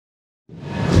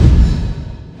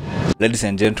Ladies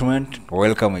and gentlemen,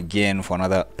 welcome again for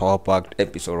another power-packed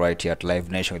episode right here at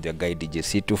Livenation with your guy DJ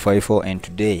C254, and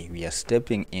today we are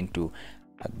stepping into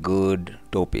a good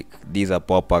topic. This is a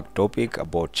power-packed topic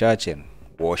about church and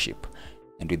worship.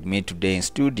 And with me today in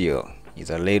studio is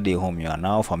a lady whom you are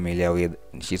now familiar with,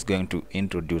 and she's going to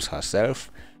introduce herself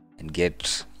and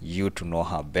get you to know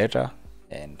her better.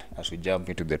 And as we jump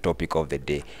into the topic of the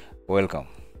day, welcome.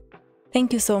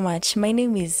 Thank you so much. My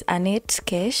name is Annet,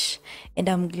 Kesh, and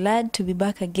I'm glad to be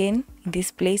back again in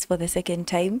this place for the second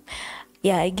time.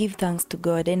 Yeah, I give thanks to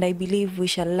God, and I believe we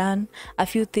shall learn a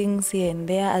few things here and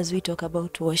there as we talk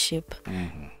about worship.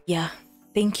 Yeah,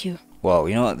 thank you.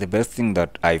 Wow, the best thing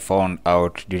that I found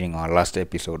out during our last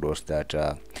episode was that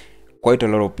quite a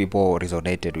lot of people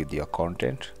resonated with your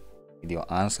content, with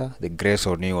your answer. The grace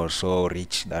on you was so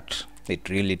rich that it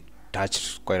really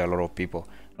touched quite a lot of people.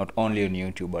 Not only on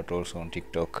YouTube but also on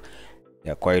TikTok.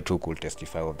 There are quite who could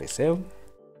testify of the same,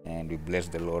 and we bless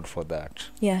the Lord for that.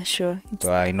 Yeah, sure.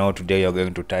 So I know today you're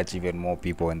going to touch even more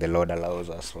people, and the Lord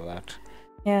allows us for that.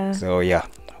 Yeah. So yeah,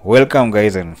 welcome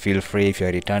guys, and feel free if you're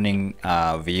a returning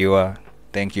viewer.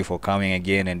 Thank you for coming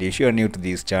again, and if you're new to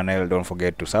this channel, don't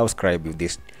forget to subscribe. If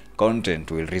this content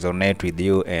will resonate with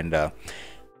you, and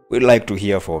we'd like to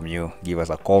hear from you. Give us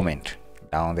a comment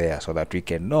down there so that we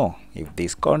can know if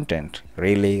this content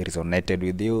really resonated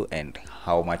with you and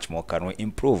how much more can we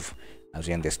improve as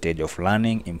we're in the stage of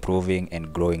learning, improving,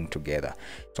 and growing together.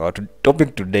 So our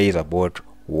topic today is about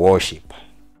worship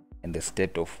and the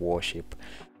state of worship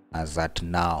as at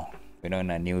now. In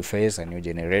a new phase, a new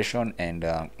generation, and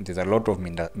there's a lot of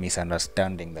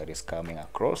misunderstanding that is coming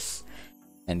across,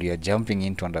 and we are jumping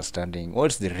into understanding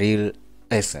what's the real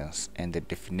essence and the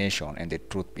definition and the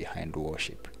truth behind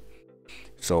worship.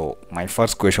 So my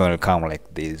first question will come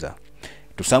like this.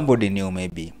 To somebody new,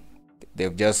 maybe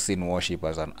they've just seen worship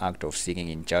as an act of singing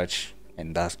in church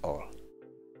and that's all.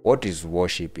 What is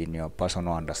worship in your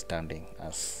personal understanding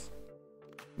as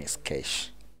Miss Kesh?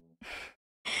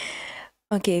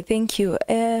 Okay, thank you.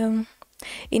 In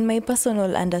my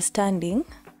personal understanding,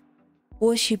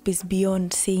 worship is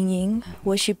beyond singing.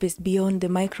 Worship is beyond the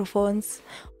microphones.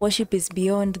 Worship is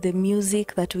beyond the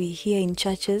music that we hear in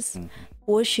churches.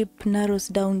 Worship narrows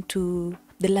down to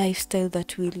the lifestyle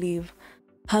that we live,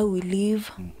 how we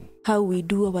live, how we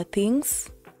do our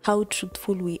things, how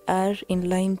truthful we are in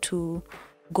line to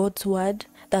God's word.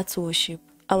 That's worship,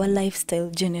 our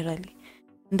lifestyle generally.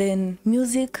 Then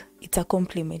music, it's a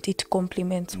complement. It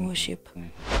complements worship.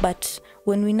 But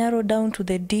when we narrow down to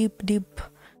the deep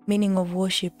meaning of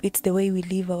worship, it's the way we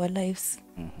live our lives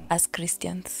as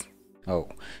Christians. Oh,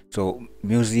 so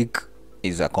music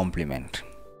is a complement.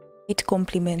 It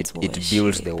complements worship. It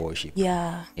builds the worship.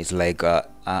 Yeah. It's like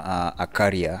a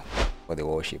carrier for the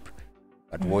worship.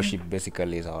 But worship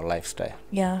basically is our lifestyle.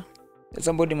 Yeah.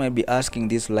 Somebody might be asking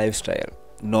this lifestyle.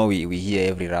 No, we hear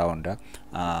every round.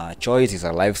 Choice is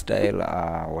a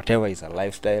lifestyle. Whatever is a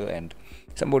lifestyle. And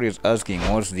somebody is asking,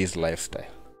 what's this lifestyle?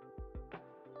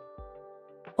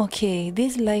 Okay,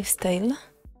 this lifestyle,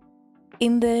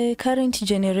 in the current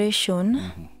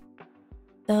generation,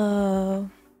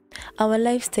 our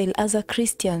lifestyle as a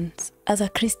Christian,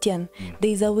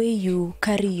 there is a way you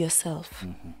carry yourself.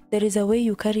 There is a way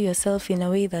you carry yourself in a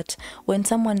way that when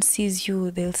someone sees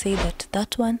you, they'll say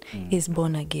that one is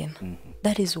born again.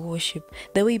 That is worship.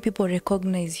 The way people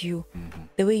recognize you,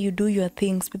 the way you do your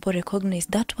things, people recognize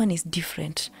that one is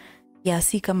different. Yeah,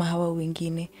 si kama hawa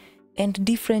wengine. And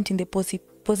different in the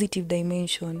positive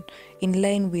dimension, in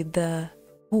line with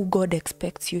who God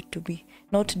expects you to be.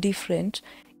 Not different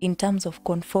in terms of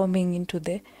conforming into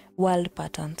the world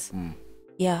patterns.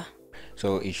 Yeah.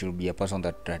 So it should be a person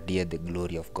that radiates the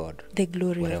glory of God. The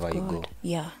glory wherever of God. you go.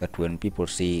 Yeah. That when people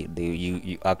see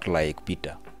you act like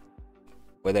Peter.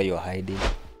 Whether you're hiding,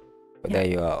 whether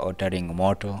you are uttering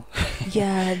motto,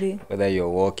 whether you're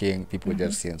walking, people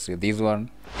just sense. So this one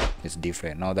is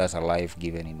different. Now that's a life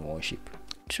given in worship.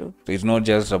 True. So it's not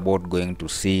just about going to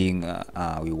sing,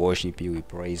 we worship you, we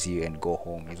praise you, and go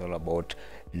home. It's all about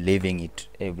living it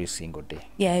every single day.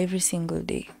 Yeah, every single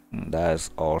day. That's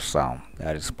awesome.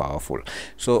 That is powerful.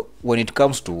 So when it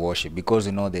comes to worship, because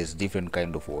there's different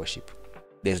kind of worship.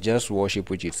 There's just worship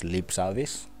which is lip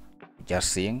service,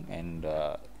 just sing and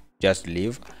just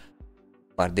live.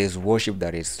 But there's worship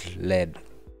that is led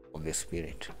of the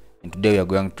Spirit. And today we are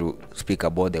going to speak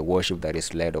about the worship that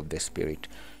is led of the Spirit.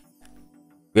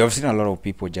 We have seen a lot of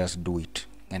people just do it,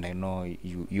 and I know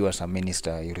you as a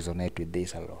minister, you resonate with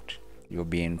this a lot. You've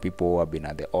been people who have been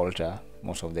at the altar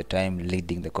most of the time,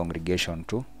 leading the congregation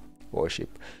to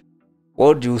worship.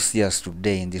 What do you see as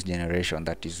today in this generation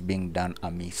that is being done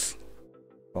amiss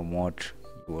from what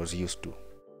you was used to?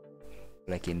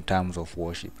 like in terms of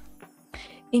worship?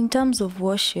 In terms of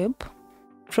worship,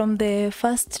 from the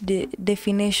first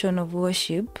definition of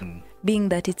worship, being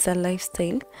that it's a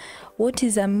lifestyle, what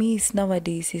is amiss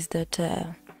nowadays is that,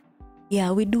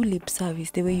 we do lip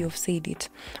service, the way you've said it.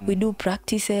 We do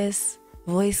practices,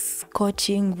 voice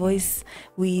coaching,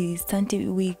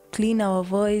 we clean our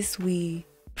voice, we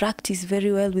practice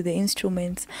very well with the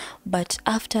instruments. But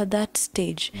after that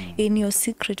stage, in your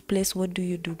secret place, what do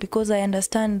you do? Because I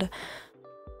understand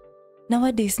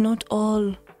nowadays, not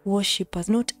all worshippers,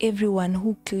 not everyone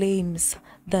who claims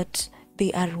that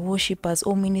they are worshippers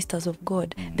or ministers of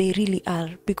God, they really are.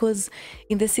 Because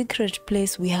in the secret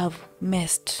place, we have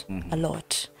messed a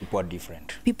lot. People are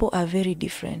different. People are very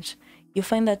different. You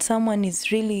find that someone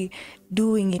is really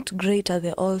doing it great at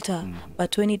the altar,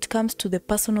 but when it comes to the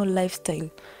personal lifestyle,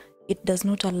 it does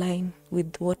not align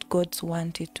with what God's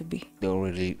want it to be.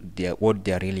 What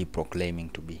they're really proclaiming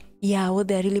to be. Yeah, what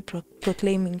they're really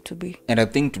proclaiming to be. And I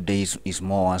think today is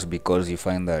more worse because you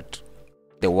find that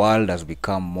the world has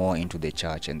become more into the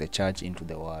church and the church into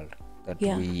the world. That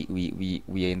we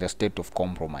are in the state of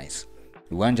compromise.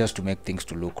 We want just to make things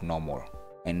to look normal.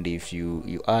 And if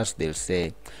you ask, they'll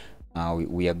say,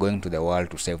 we are going to the world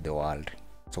to save the world.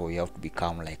 So we have to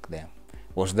become like them.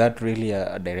 Was that really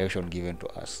a direction given to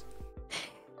us?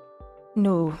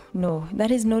 No,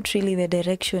 that is not really the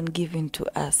direction given to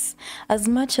us. As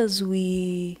much as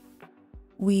we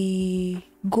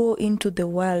go into the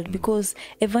world, because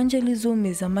evangelism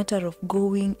is a matter of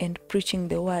going and preaching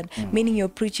the word, meaning you're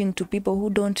preaching to people who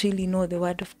don't really know the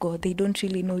word of God, they don't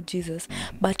really know Jesus,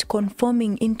 but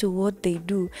conforming into what they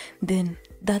do, then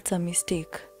that's a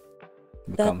mistake.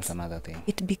 It becomes another thing.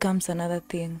 It becomes another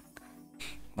thing.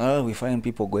 Well, we find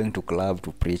people going to club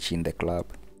to preach in the club.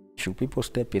 Should people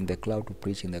step in the club to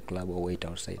preach in the club or wait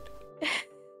outside?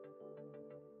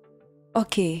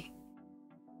 Okay.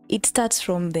 It starts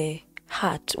from the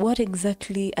heart. What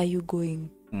exactly are you going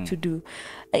to do?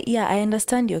 I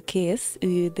understand your case,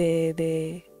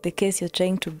 the case you're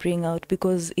trying to bring out,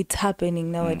 because it's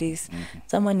happening nowadays.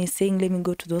 Someone is saying, let me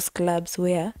go to those clubs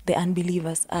where the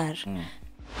unbelievers are.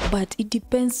 But it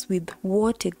depends with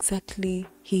what exactly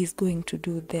he is going to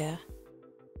do there.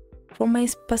 From my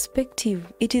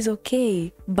perspective, it is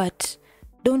okay, but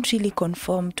don't really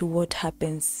conform to what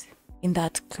happens in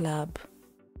that club.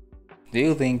 Do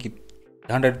you think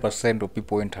 100% of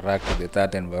people interact with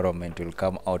that environment will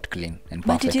come out clean and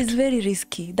perfect? But it is very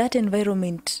risky. That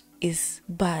environment is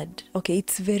bad. Okay,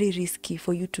 it's very risky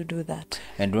for you to do that.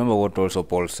 And remember what also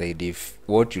Paul said, if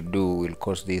what you do will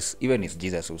cause this, even it's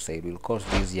Jesus who said, will cause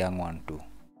this young one to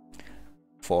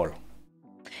fall.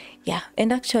 Yeah,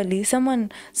 and actually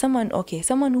someone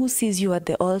who sees you at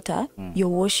the altar, you're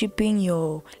worshiping,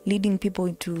 you're leading people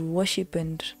into worship,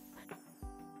 and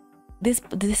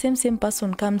the same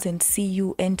person comes and sees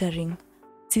you entering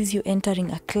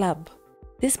a club.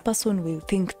 This person will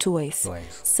think twice.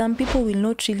 Some people will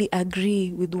not really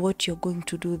agree with what you're going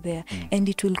to do there, and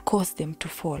it will cause them to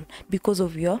fall because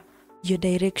of your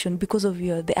direction, because of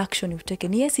the action you've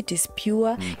taken. Yes, it is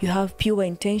pure. You have pure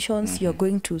intentions. You're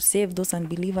going to save those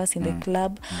unbelievers in the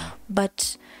club,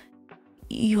 but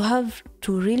you have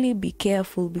to really be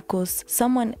careful, because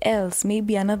someone else,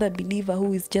 maybe another believer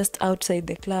who is just outside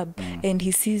the club, and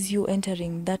he sees you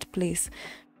entering that place,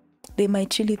 they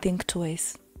might really think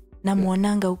twice.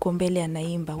 Namwonanga huko mbele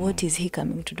anaimba. What is he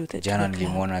coming to do the Jana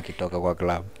nilimwona akitoka kwa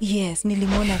club. Yes,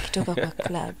 nilimwona akitoka kwa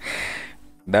club.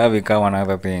 That become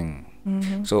another thing.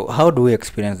 So how do we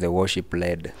experience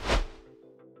the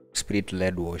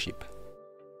spirit-led worship?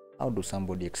 How do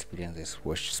somebody experience this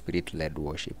spirit-led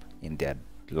worship in their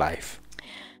life?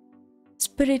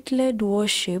 Spirit-led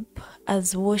worship,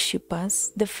 as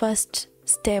worshippers, the first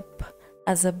step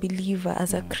as a believer,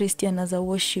 as a Christian, as a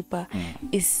worshipper,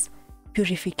 is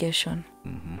purification,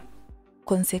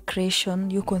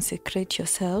 consecration. You consecrate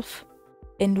yourself,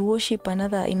 and worship in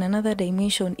another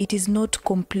dimension. It is not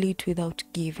complete without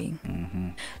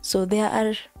giving. So there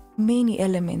are many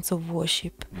elements of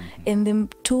worship, and the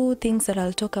two things that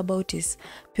I'll talk about is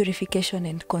purification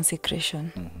and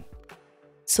consecration.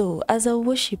 So as a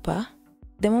worshipper,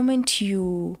 the moment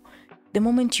you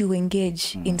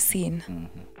engage in sin,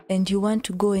 and you want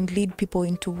to go and lead people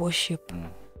into worship,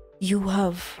 you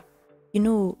have,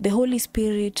 the Holy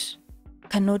Spirit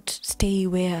cannot stay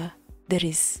where there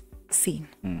is sin.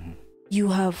 You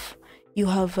have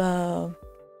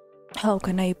how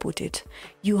can I put it?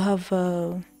 You have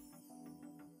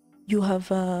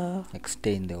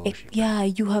extend the worship.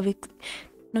 You have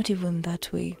not even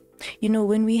that way. You know,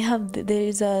 when we have there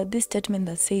is this statement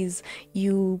that says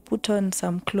you put on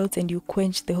some clothes and you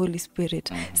quench the Holy Spirit.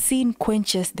 Sin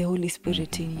quenches the Holy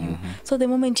Spirit in you. So the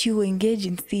moment you engage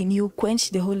in sin, you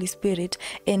quench the Holy Spirit,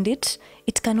 and it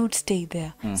cannot stay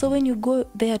there. So when you go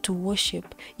there to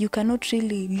worship, you cannot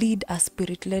really lead a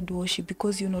spirit-led worship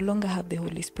because you no longer have the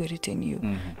Holy Spirit in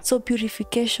you. So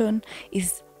purification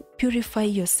is purify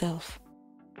yourself.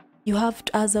 You have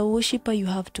to, as a worshiper, you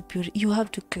have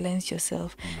to cleanse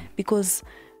yourself, because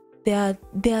there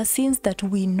are sins that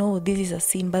we know this is a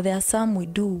sin, but there are some we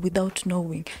do without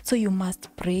knowing. So you must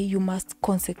pray, you must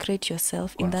consecrate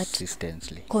yourself in that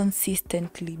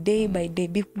consistently, day by day,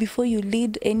 before you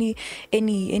lead any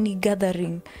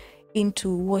gathering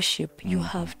into worship. You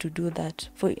have to do that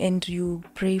and you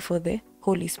pray for the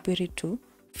Holy Spirit to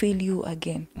fill you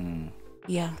again.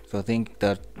 Yeah. So I think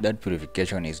that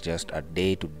purification is just a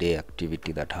day-to-day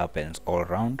activity that happens all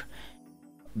around.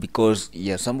 Because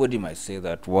somebody might say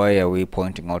that why are we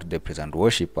pointing out the present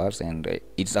worshippers, and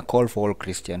it's a call for all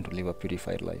Christians to live a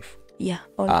purified life. Yeah,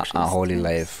 a holy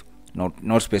life.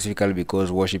 Not specifically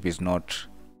because worship is not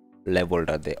leveled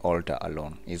at the altar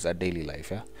alone. It's a daily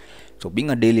life. Yeah. So being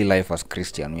a daily life as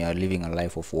Christian, we are living a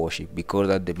life of worship, because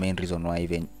that's the main reason why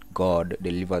even God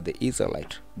delivered the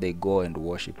Israelites. They go and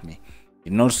worship me.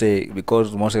 You not say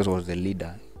because Moses was the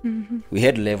leader. We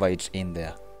had Levites in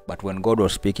there, but when God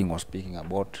was speaking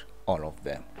about all of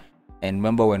them. And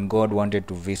remember, when God wanted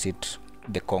to visit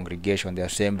the congregation, the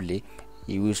assembly,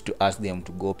 he used to ask them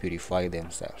to go purify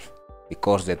themselves,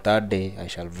 because the third day I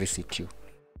shall visit you.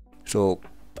 So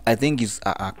I think it's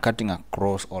a cutting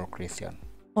across all Christians.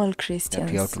 All Christians.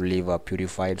 That we have to live a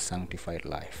purified, sanctified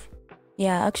life.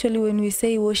 Yeah, actually, when we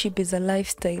say worship is a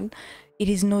lifestyle, it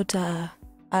is not a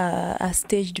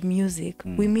staged music.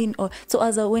 We mean,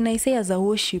 so when I say as a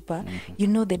worshiper, you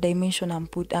know the dimension I'm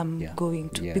going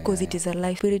to, because it is a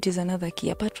life. Spirit is another key,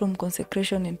 apart from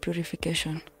consecration and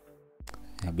purification.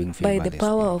 Being by the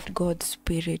power of God's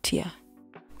Spirit. Yeah.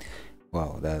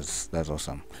 Wow, that's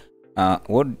awesome.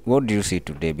 What do you see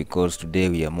today? Because today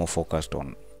we are more focused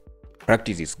on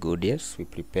practice. Is good, yes, we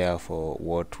prepare for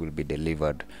what will be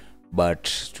delivered, but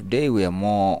today we are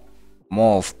more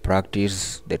of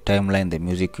practice, the timeline, the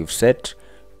music we've set,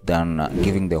 than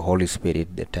giving the Holy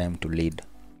Spirit the time to lead.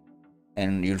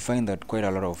 And you'll find that quite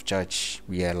a lot of church,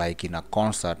 we are like in a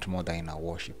concert more than in a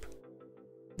worship.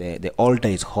 The altar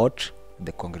is hot,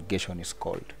 the congregation is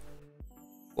cold.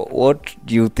 What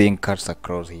do you think cuts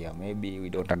across here? Maybe we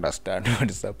don't understand what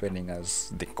is happening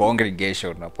as the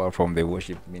congregation apart from the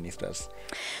worship ministers.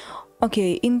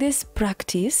 Okay, in this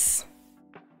practice,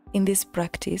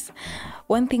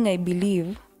 one thing I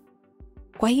believe,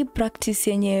 kwa hii practice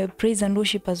yenye praise and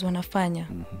worshipers wanafanya,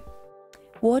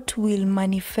 what will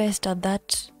manifest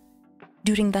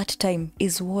during that time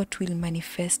is what will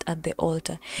manifest at the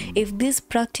altar. If this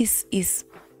practice is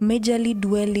majorly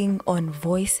dwelling on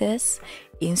voices,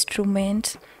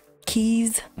 instrument,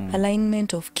 keys,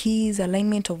 alignment of keys,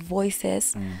 alignment of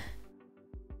voices,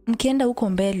 mkienda huko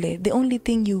mbele, the only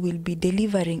thing you will be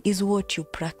delivering is what you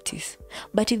practice.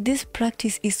 But if this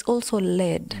practice is also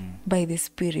led by the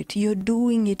Spirit, you're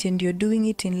doing it and you're doing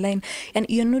it in line, and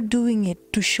you're not doing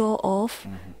it to show off.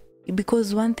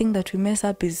 Because one thing that we mess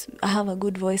up is, I have a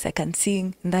good voice, I can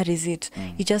sing, and that is it.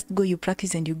 You just go, you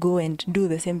practice, and you go and do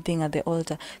the same thing at the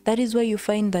altar. That is why you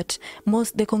find that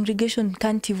the congregation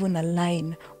can't even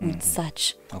align with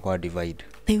such.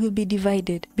 They will be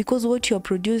divided, because what you're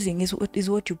producing is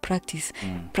what you practiced.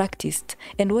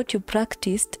 And what you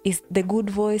practiced is the good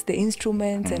voice, the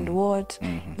instruments, and what.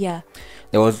 Yeah.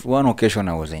 There was one occasion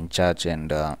I was in church,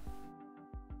 and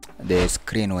the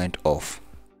screen went off.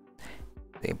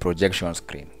 The projection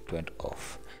screen went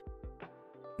off.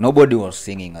 Nobody was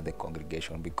singing at the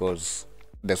congregation, because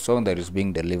the song that is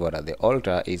being delivered at the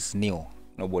altar is new.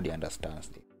 Nobody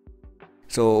understands it.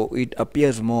 So it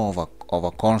appears more of a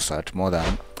concert more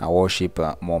than a worship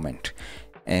moment.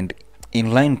 And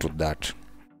in line to that,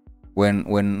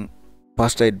 when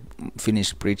pastor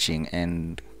finished preaching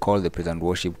and called the present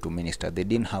worship to minister, they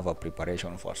didn't have a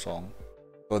preparation for a song.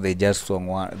 So they just sang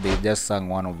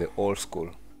one of the old school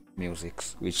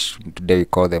musics, which today we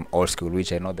call them old school,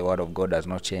 which I know the word of God does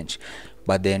not change,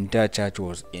 but the entire church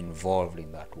was involved in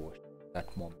that worship,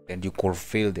 that moment, and you could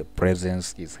feel the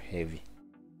presence is heavy.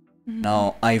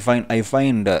 Now I find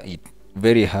it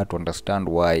very hard to understand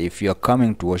why, if you are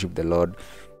coming to worship the Lord,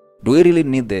 do we really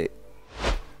need the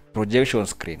projection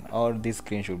screen, or this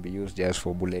screen should be used just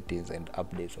for bulletins and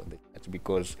updates on the church?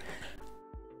 Because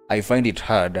I find it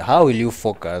hard. How will you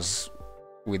focus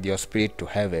with your spirit to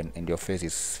heaven and your face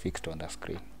is fixed on the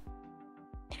screen?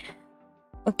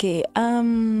 Okay,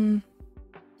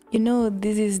 You know,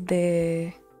 this is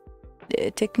the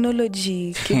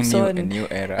technology keeps a on. new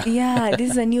era. Yeah,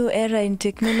 this is a new era in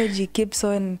technology, keeps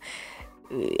on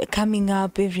coming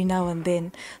up every now and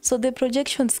then. So the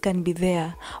projections can be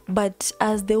there, but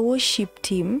as the worship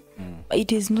team,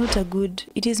 it is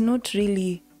not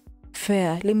really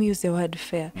fair. Let me use the word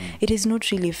fair. It is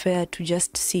not really fair to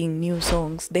just sing new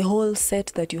songs. The whole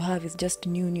set that you have is just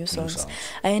new songs.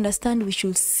 I understand we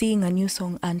should sing a new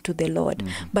song unto the Lord,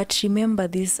 but remember,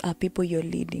 these are people you're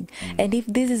leading. And if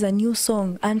this is a new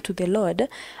song unto the Lord,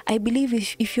 I believe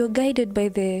if you're guided by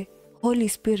the Holy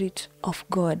Spirit of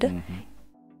God,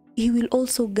 He will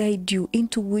also guide you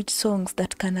into which songs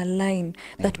that can align,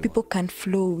 that people can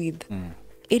flow with.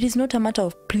 It is not a matter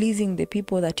of pleasing the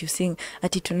people that you sing,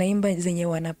 ati tunaimba zenye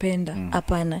wanapenda.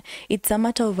 Hapana. It's a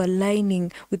matter of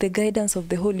aligning with the guidance of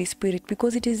the Holy Spirit,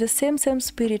 because it is the same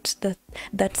spirit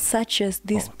that searches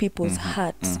these people's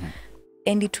hearts.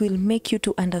 And it will make you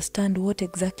to understand what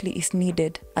exactly is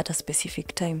needed at a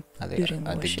specific time during worship.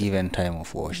 At the given time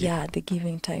of worship. Yeah, the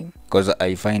given time. Because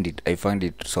I find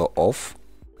it so off.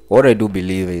 What I do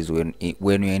believe is when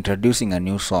you're introducing a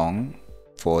new song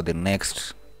for the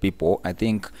next people, I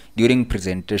think during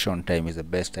presentation time is the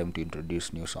best time to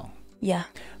introduce new song. Yeah.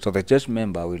 So the church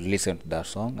member will listen to that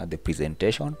song at the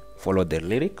presentation, follow the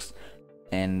lyrics,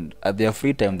 and at their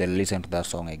free time they'll listen to that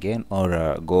song again,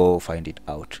 or go find it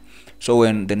out. So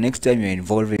when the next time you're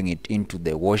involving it into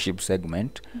the worship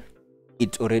segment,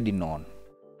 it's already known.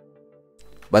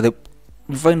 But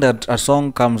you find that a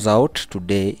song comes out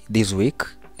today, this week,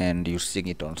 and you sing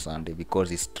it on Sunday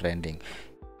because it's trending.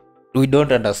 We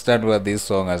don't understand where this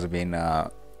song has been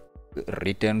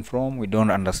written from. We don't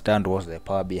understand what's the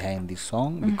power behind this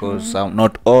song, because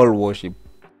not all worship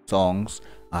songs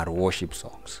are worship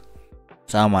songs.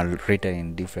 Some are written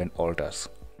in different altars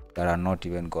that are not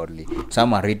even godly.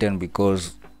 Some are written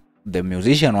because the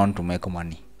musician want to make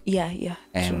money. Yeah.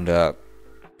 And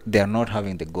they are not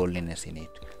having the godliness in it.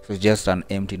 So it's just an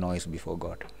empty noise before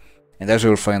God. And that's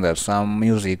where you'll find that some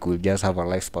music will just have a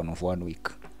lifespan of 1 week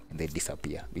and they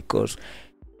disappear, because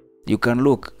you can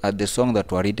look at the songs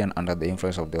that were written under the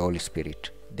influence of the Holy Spirit.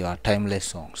 They are timeless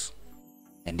songs,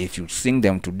 and if you sing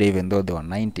them today, even though they were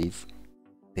 90s,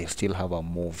 they still have a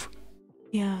move.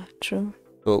 Yeah, true.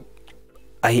 So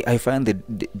I find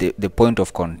the point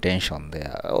of contention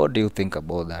there. What do you think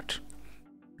about that?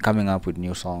 Coming up with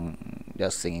new song,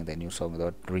 just singing the new song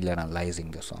without really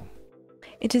analyzing the song.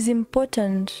 It is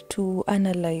important to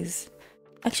analyze.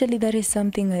 Actually, that is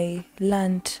something I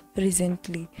learned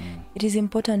recently. It is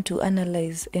important to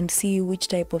analyze and see which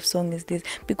type of song is this.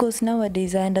 Because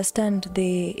nowadays, I understand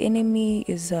the enemy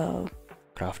is...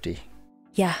 crafty.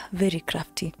 Yeah, very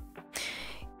crafty.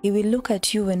 He will look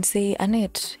at you and say,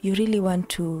 Annet, you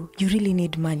really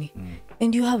need money.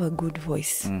 And you have a good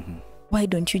voice. Why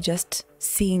don't you just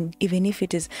sing, even if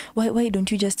it is... Why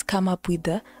don't you just come up with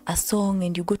a song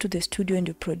and you go to the studio and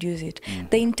you produce it?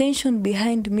 The intention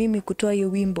behind mimi kutoa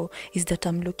hiyo wimbo is that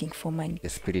I'm looking for money. The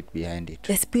spirit behind it.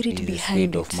 The spirit behind it. The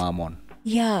spirit of mammon.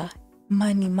 Yeah.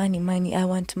 Money. I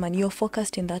want money. You're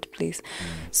focused in that place.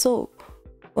 So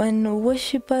when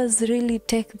worshippers really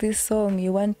take this song,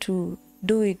 you want to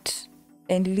do it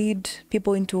and lead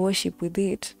people into worship with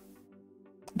it,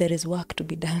 there is work to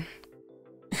be done.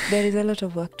 There is a lot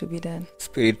of work to be done.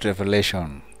 Spirit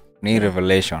revelation.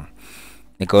 Revelation.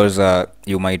 Because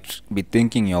you might be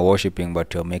thinking you're worshiping,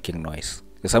 but you're making noise.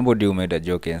 Somebody who made a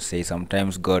joke and say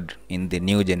sometimes God, in the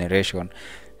new generation,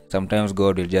 sometimes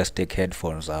God will just take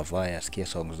headphones, asikie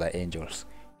songs the angels.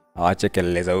 Awache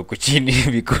kelele za huku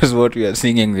chini, because what we are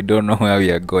singing, we don't know where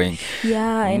we are going.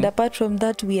 Yeah, and apart from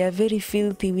that, we are very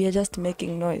filthy. We are just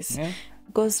making noise. Yeah.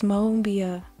 Because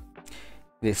maombi,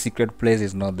 the secret place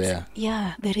is not there.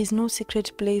 Yeah, there is no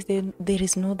secret place. There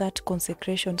is no that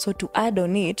consecration. So to add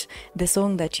on it, the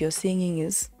song that you're singing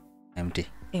is empty.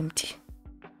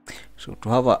 So to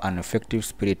have an effective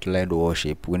spirit-led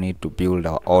worship, we need to build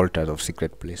our altars of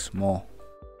secret place more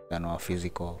than our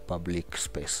physical public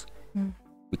space.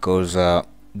 Because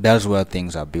that's where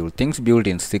things are built. Things built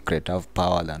in secret have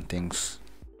power than things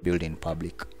built in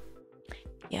public.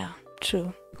 Yeah,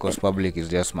 true. Because public is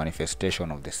just manifestation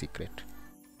of the secret.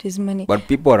 It is money. But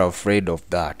people are afraid of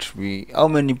that. How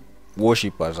many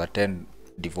worshippers attend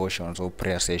devotions or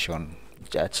prayer session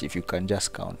church, if you can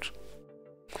just count?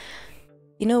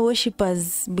 You know,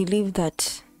 worshippers believe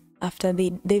that after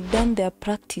they've done their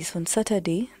practice on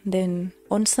Saturday, then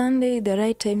on Sunday, the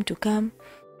right time to come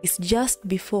is just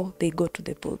before they go to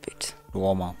the pulpit.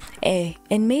 Warm up.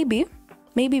 And maybe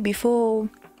before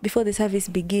the service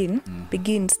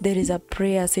begins, there is a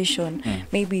prayer session.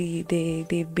 Maybe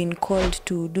they've been called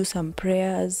to do some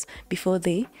prayers before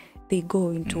they they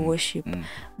go into worship.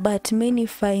 But many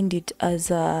find it as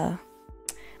a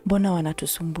mbona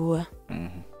wanatusumbua.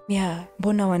 Yeah,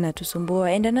 mbona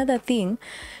wanatusumbua. And another thing,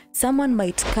 someone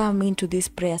might come into these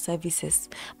prayer services,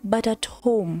 but at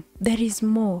home there is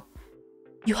more.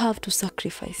 You have to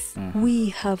sacrifice. We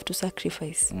have to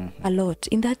sacrifice a lot.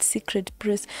 In that secret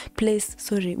place,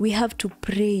 we have to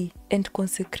pray and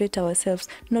consecrate ourselves,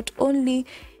 not only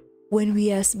when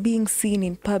we are being seen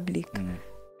in public.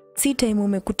 Si time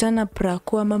umekutana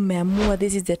prako ama meamua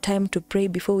this is the time to pray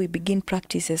before we begin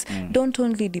practices. Don't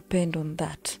only depend on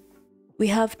that. We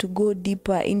have to go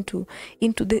deeper into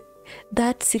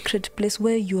that secret place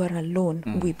where you are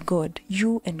alone with God,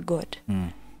 you and God.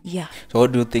 Yeah. So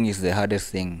what do you think is the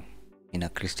hardest thing in a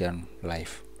Christian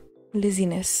life?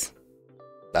 Laziness.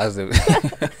 That's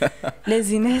the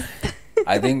Laziness.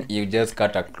 I think you just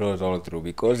cut across all through,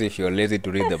 because if you're lazy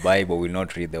to read the Bible, will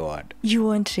not read the word. You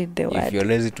won't read the word. If you're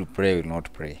lazy to pray, will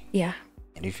not pray. Yeah.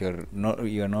 And if you're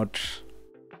not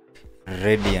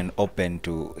ready and open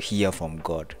to hear from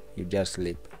God, you just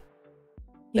sleep.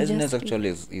 Laziness actually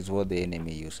is what the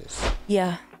enemy uses.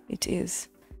 Yeah, it is.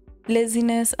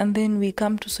 Laziness, and then we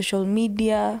come to social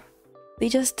media. They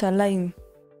just align.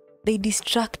 They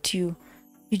distract you.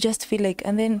 You just feel like,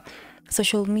 and then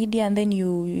social media, and then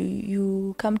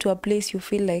you come to a place you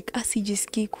feel like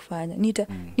sijisikii kufanya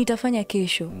nitafanya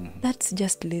kesho. That's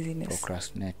just laziness.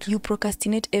 Procrastinate. You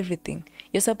procrastinate everything.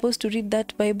 You're supposed to read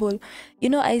that Bible. You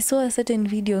know, I saw a certain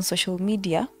video on social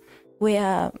media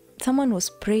where someone was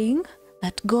praying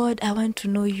that, God, I want to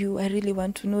know you. I really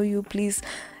want to know you. Please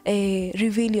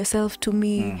reveal yourself to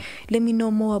me. Let me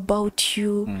know more about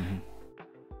you.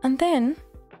 And then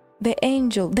the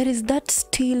angel, there is that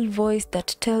still voice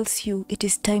that tells you it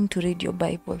is time to read your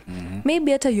Bible.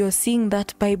 Maybe after you're seeing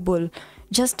that Bible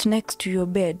just next to your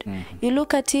bed, you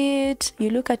look at it, you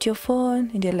look at your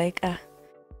phone, and you're like,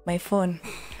 my phone.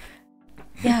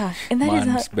 Yeah, and that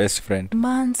man's best friend.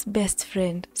 Man's best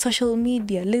friend. Social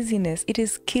media, laziness, it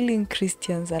is killing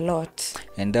Christians a lot.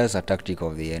 And that's a tactic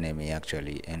of the enemy,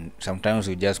 actually. And sometimes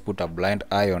we just put a blind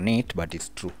eye on it, but it's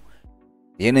true.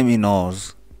 The enemy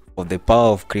knows for the power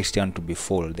of Christian to be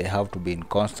full, they have to be in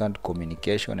constant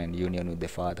communication and union with the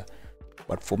Father.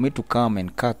 But for me to come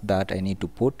and cut that, I need to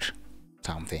put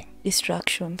something.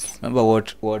 Distractions. Remember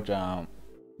what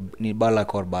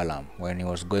Balak or Balaam, when he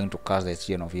was going to cast the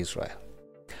children of Israel,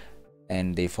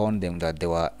 and they found them that they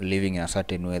were living in a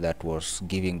certain way that was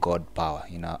giving God power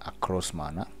in a cross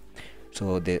manner.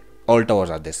 So the altar was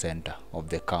at the center of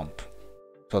the camp,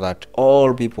 so that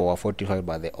all people were fortified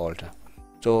by the altar.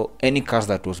 So any curse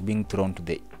that was being thrown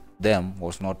to them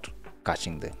was not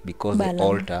catching them, because the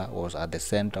altar was at the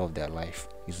center of their life.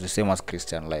 It's the same as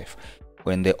Christian life.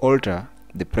 When the altar,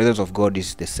 the presence of God,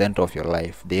 is the center of your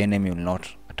life, the enemy will not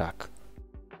attack.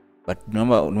 But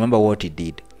remember what he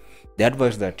did. The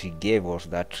advice that he gave was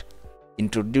that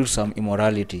introduce some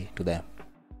immorality to them,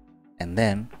 and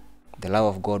then the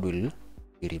love of God will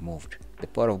be removed. The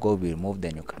power of God will be removed,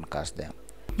 then you can cast them.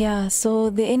 Yeah, so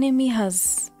the enemy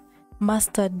has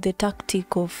mastered the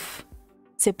tactic of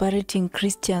separating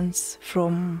Christians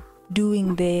from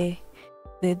doing the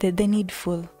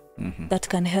needful that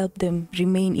can help them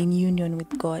remain in union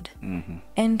with God.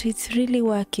 And it's really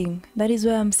working. That is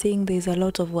why I'm saying there's a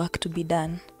lot of work to be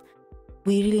done.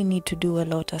 We really need to do a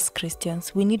lot as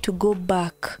Christians. We need to go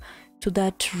back to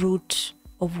that root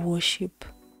of worship.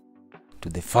 To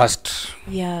the first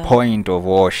point of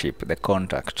worship, the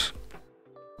contact.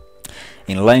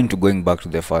 In line to going back to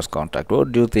the first contact,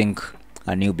 what do you think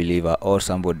a new believer or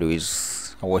somebody who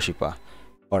is a worshipper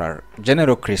or a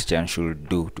general Christian should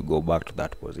do to go back to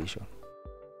that position?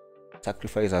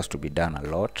 Sacrifice has to be done a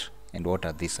lot. And what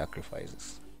are these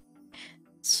sacrifices?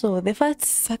 So the first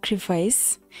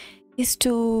sacrifice is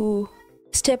to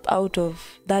step out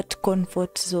of that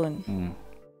comfort zone.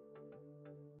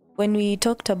 When we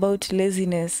talked about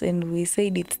laziness and we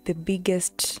said it's the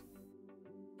biggest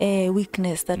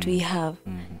weakness that we have,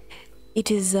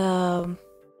 it is the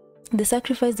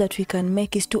sacrifice that we can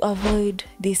make is to avoid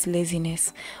this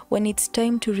laziness. When it's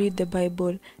time to read the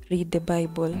Bible, read the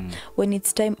Bible. When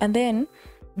it's time, and then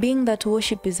being that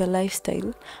worship is a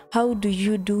lifestyle, how do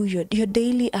you do your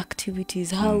daily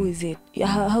activities? How is it?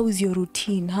 How is your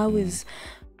routine? How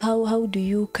do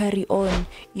you carry on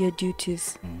your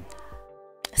duties?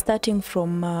 Starting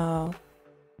from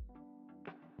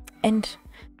and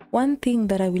one thing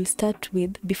that I will start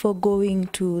with before going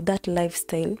to that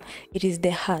lifestyle, it is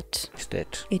the heart.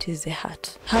 State. It is the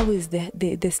heart. How is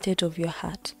the state of your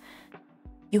heart?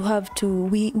 You have to,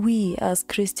 we as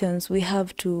Christians, we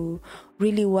have to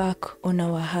really work on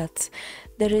our hearts.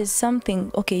 There is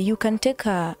something, okay, you can take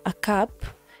a cup,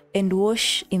 and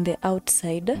wash in the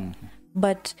outside,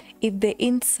 but if the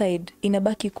inside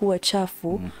inabaki kuwa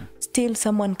chafu, still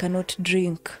someone cannot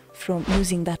drink from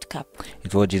using that cup.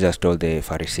 It's what Jesus told the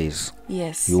Pharisees.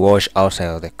 Yes. You wash outside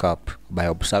of the cup by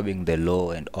observing the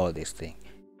law and all these things,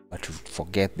 but you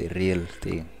forget the real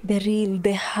thing.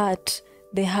 The heart.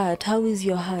 The heart. How is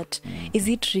your heart? Is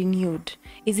it renewed?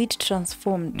 Is it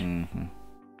transformed?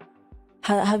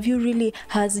 Have you really,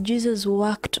 has Jesus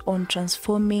worked on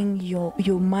transforming your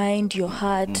mind, your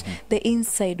heart, the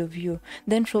inside of you?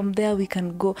 Then from there we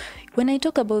can go. When I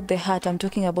talk about the heart, I'm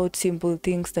talking about simple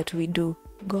things that we do.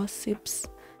 Gossips.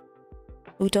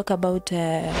 We talk about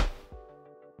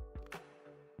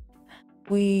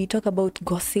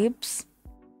gossips.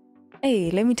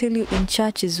 Hey, let me tell you, in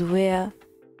church is where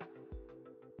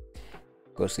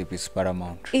Gossip is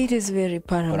paramount. it is very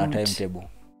paramount. On a timetable.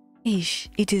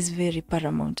 It is very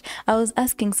paramount. I was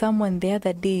asking someone the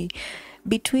other day,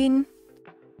 between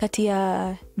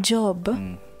katia job,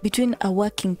 between a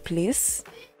working place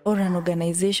or an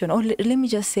organization, or let me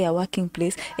just say a working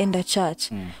place and a church,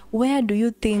 where do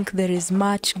you think there is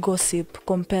much gossip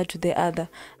compared to the other?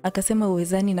 Akasema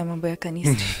uwezani na mambo ya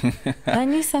kanisa.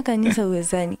 kanisa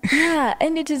uwezani. Yeah,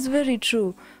 and it is very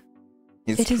true.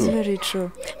 It is very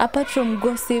true. Apart from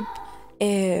gossip,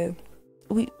 the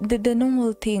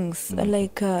normal things,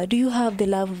 like do you have the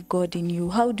love of God in you?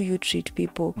 How do you treat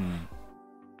people?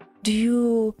 Do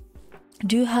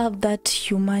you have that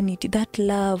humanity, that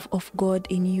love of God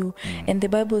in you? And the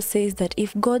Bible says that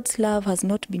if God's love has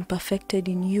not been perfected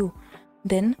in you,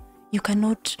 then you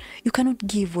cannot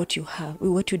give what you have,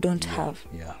 what you don't have.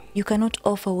 Yeah. You cannot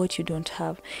offer what you don't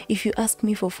have. If you ask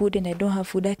me for food and I don't have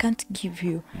food, I can't give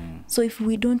you. So if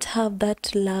we don't have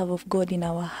that love of God in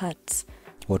our hearts,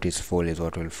 what is full is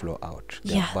what will flow out.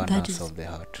 The abundance of the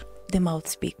heart. The mouth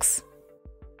speaks.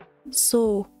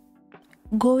 So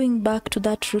going back to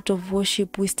that root of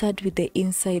worship, we start with the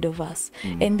inside of us.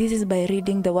 And this is by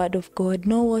reading the word of God.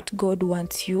 Know what God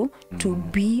wants you to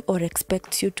be or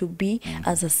expects you to be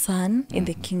as a son in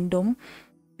the kingdom.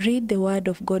 Read the word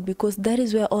of God, because that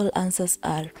is where all answers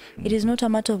are. It is not a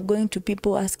matter of going to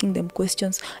people asking them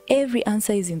questions. Every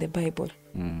answer is in the Bible.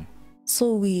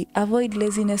 So we avoid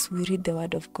laziness, we read the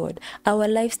word of God. Our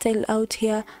lifestyle out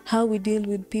here, how we deal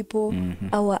with people,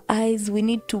 our eyes, we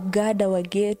need to guard our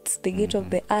gates, the gate of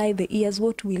the eye, the ears,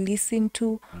 what we listen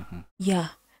to. Yeah.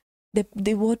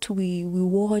 The what we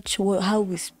watch, how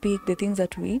we speak, the things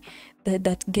that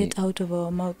that get out of our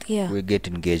mouth. Yeah. We get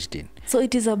engaged in. So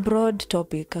it is a broad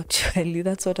topic, actually.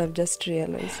 That's what I've just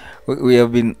realized. We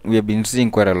have been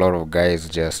seeing quite a lot of guys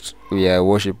we are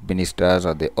worship ministers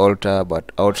at the altar,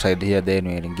 but outside here then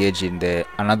we engage in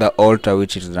another altar,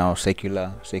 which is now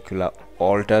secular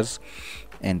altars,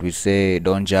 and we say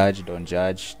don't judge.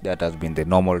 That has been the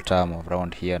normal term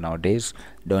around here nowadays.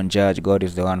 Don't judge, God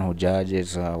is the one who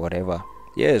judges, whatever.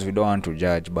 Yes, we don't want to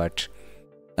judge, but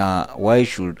why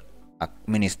should a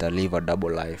minister live a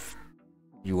double life?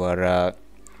 You are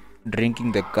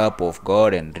drinking the cup of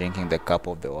God and drinking the cup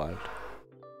of the world.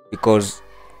 Because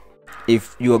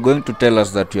if you are going to tell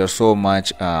us that we are so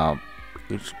much,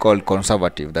 it's called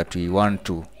conservative, that we want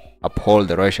to uphold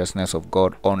the righteousness of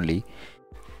God only,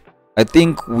 I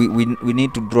think we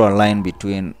need to draw a line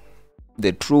between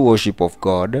the true worship of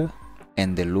God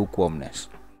and the lukewarmness.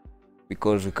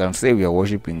 Because we can say we are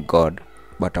worshiping God,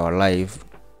 but our life,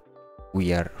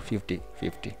 we are 50-50.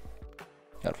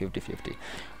 We are 50-50.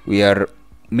 We are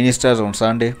ministers on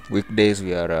Sunday. Weekdays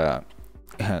we are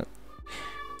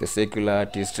the secular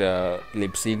artist,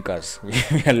 lip syncers.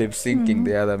 We are lip syncing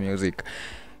the other music.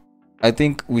 I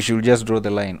think we should just draw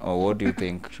the line. Or what do you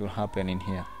think should happen in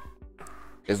here?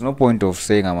 There's no point of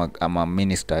saying I'm a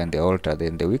minister in the altar.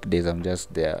 Then the weekdays I'm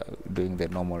just there doing the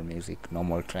normal music,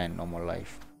 normal trend, normal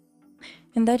life.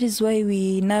 And that is why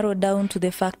we narrow down to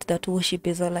the fact that worship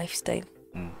is a lifestyle.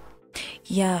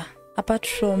 Yeah. Apart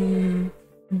from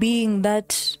being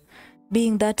that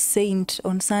saint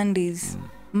on Sundays,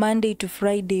 Monday to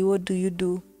Friday, what do you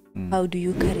do? How do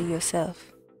you carry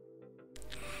yourself?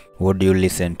 What do you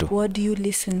listen to? What do you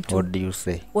listen to? What do you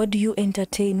say? What do you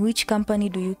entertain? Which company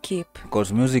do you keep?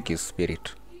 Because music is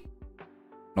spirit.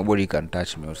 Nobody can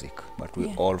touch music, but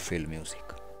we all feel music.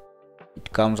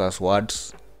 It comes as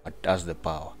words, but as the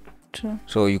power. True.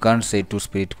 So you can't say two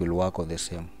spirits will work on the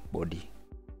same body.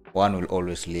 One will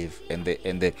always live, and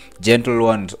the gentle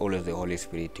one is always the Holy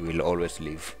Spirit. He will always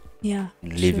live. Yeah.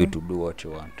 And leave you to do what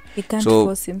you want. He can't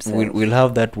force himself. We'll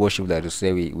have that worship that you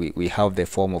say we have the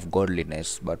form of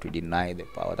godliness, but we deny the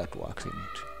power that works in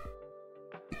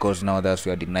it. Because now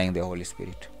we are denying the Holy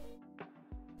Spirit.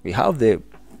 We have the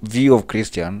view of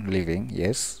Christian living,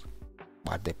 yes,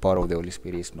 but the power of the Holy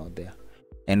Spirit is not there.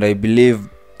 And I believe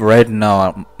right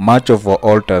now much of our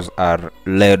altars are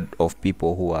led of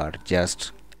people who are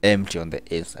just empty on the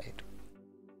inside,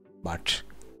 but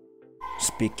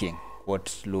speaking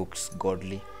what looks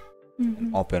godly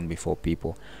and open before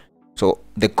people. So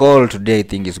the call today, I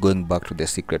think, is going back to the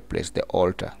secret place, the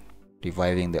altar,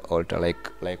 reviving the altar,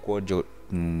 like what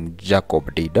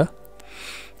Jacob did.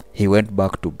 He went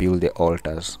back to build the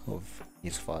altars of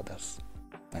his fathers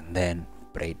and then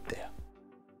prayed there.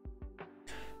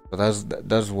 So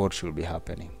that's what should be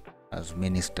happening as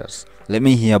ministers. Let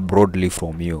me hear broadly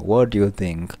from you. What do you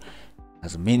think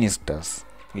as ministers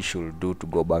we should do to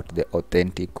go back to the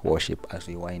authentic worship as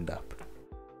we wind up?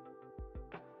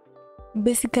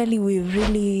 Basically, we've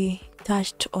really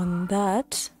touched on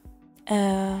that,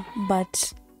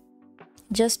 but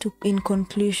just in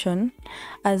conclusion,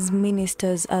 as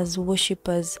ministers, as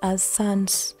worshippers, as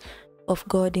sons of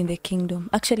God in the kingdom,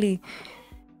 actually,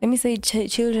 let me say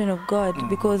children of God,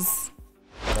 because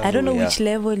I don't know which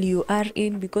level you are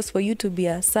in, because for you to be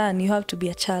a son, you have to be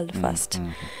a child first.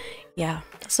 Yeah.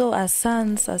 So as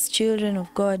sons, as children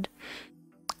of God,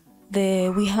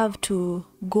 we have to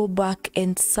go back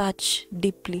and search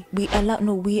deeply. We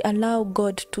allow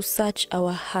God to search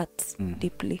our hearts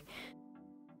deeply.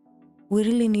 We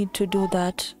really need to do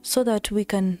that so that we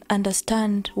can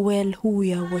understand well who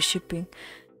we are worshiping.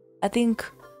 I think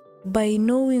by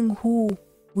knowing who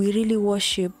we really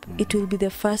worship, it will be the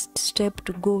first step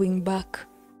to going back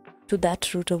to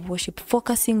that root of worship,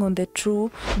 focusing on the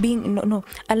true,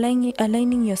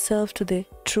 aligning yourself to the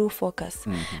true focus.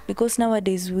 Because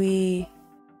nowadays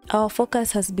our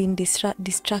focus has been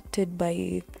distracted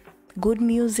by good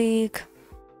music,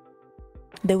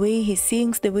 the way he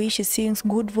sings, the way she sings,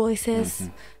 good voices,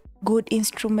 good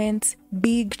instruments,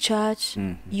 big church.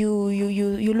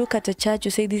 You look at a church,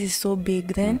 you say this is so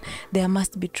big, then there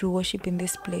must be true worship in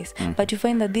this place. But you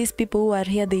find that these people who are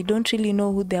here, they don't really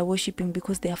know who they are worshiping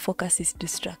because their focus is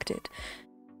distracted.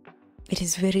 It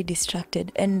is very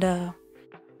distracted. And there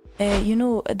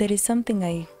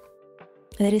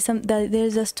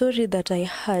is a story that I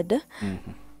heard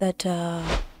that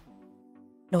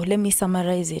no, let me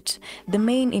summarize it. The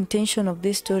main intention of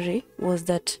this story was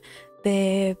that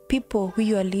the people who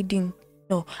you are leading,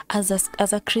 as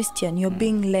a Christian, you're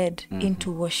being led into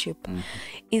worship.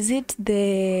 Is it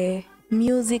the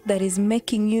music that is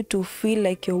making you to feel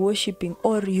like you're worshiping,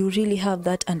 or you really have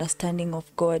that understanding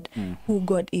of God, who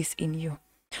God is in you?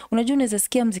 Unajua unaweza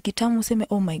sikia mziki tamu useme,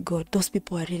 oh my God, those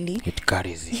people are really, it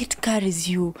carries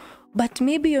you. But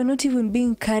maybe you're not even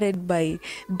being carried by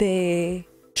the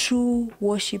true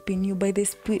worship in you, by the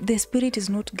spirit is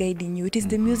not guiding you. It is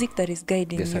the music that is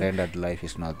guiding you. The surrendered life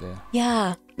is not there.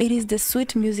 Yeah, it is the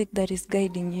sweet music that is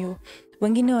guiding you.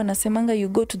 Wengine wanasemanga you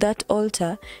go to that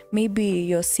altar, maybe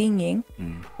you're singing,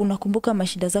 unakumbuka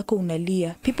mashida zako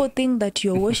unalia. People think that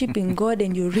you're worshiping God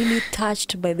and you're really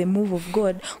touched by the move of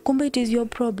God. Kumbe it is your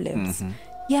problems.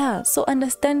 Yeah, so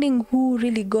understanding who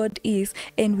really God is,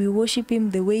 and we worship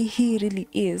him the way he really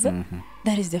is,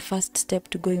 that is the first step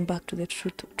to going back to the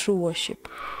true worship.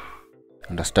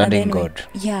 Understanding God.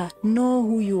 Know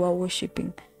who you are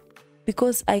worshiping.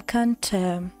 Because I can't,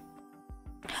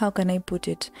 how can I put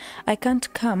it? I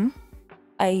can't come,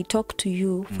 I talk to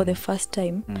you for the first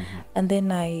time, and then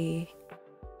I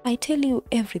tell you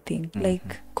everything,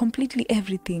 like completely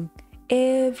everything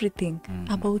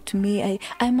about me.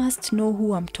 I must know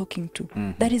who I'm talking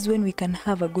to. That is when we can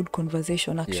have a good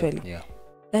conversation, actually.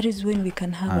 That is when we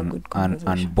can have a good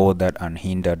conversation. Unbothered,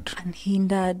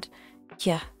 unhindered.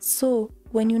 Yeah. So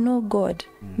when you know God,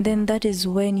 then that is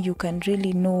when you can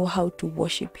really know how to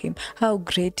worship him, how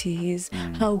great he is,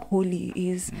 how holy he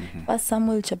is. 1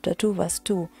 Samuel chapter 2 verse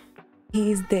 2.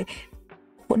 There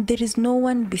is no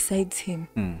one besides him.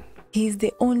 He is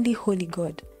the only holy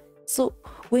God. So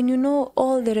when you know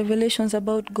all the revelations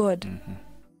about God,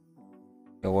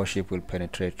 the worship will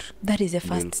penetrate. That is the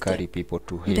first step. Carry people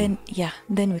to him.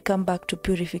 Then we come back to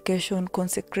purification,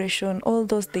 consecration, all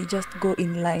those, they just go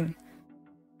in line.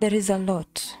 There is a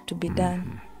lot to be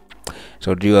done.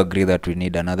 So do you agree that we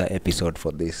need another episode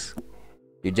for this?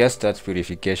 You just start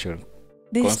purification.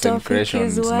 This consecration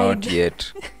is not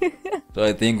yet. So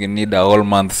I think we need a whole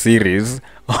month series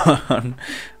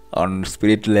on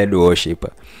spirit-led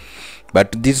worship.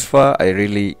 But this far, I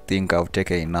really think I've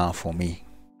taken enough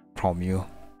from you.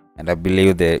 And I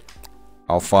believe that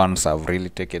our fans have really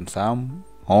taken some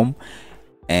home.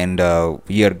 And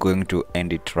we are going to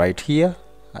end it right here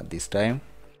at this time.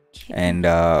 And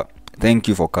thank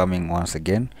you for coming once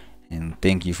again. And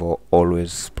thank you for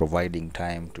always providing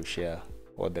time to share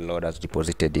what the Lord has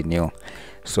deposited in you.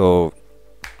 So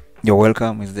you're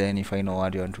welcome. Is there any final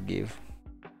word you want to give?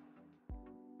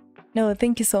 No,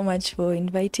 thank you so much for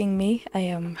inviting me. I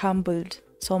am humbled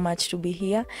so much to be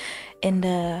here, and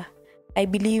I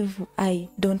believe I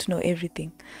don't know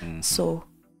everything. So,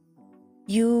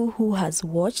 you who has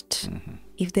watched,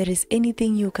 if there is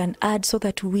anything you can add so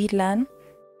that we learn,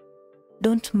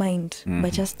 don't mind,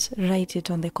 but just write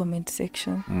it on the comment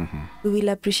section. We will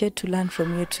appreciate to learn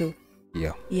from you too.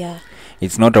 Yeah.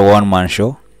 It's not a one-man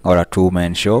show or a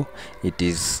two-man show. It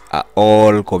is a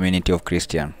all community of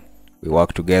Christian. We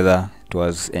work together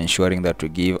towards ensuring that we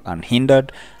give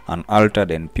unhindered,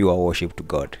 unaltered, and pure worship to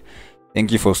God.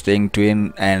 Thank you for staying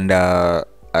tuned, and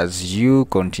as you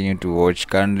continue to watch,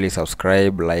 kindly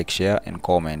subscribe, like, share, and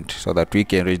comment so that we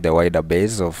can reach the wider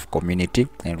base of community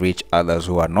and reach others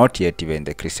who are not yet even in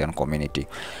the Christian community.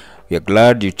 We are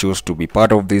glad you choose to be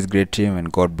part of this great team,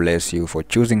 and God bless you for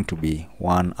choosing to be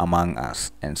one among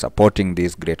us and supporting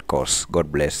this great cause.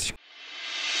 God bless you.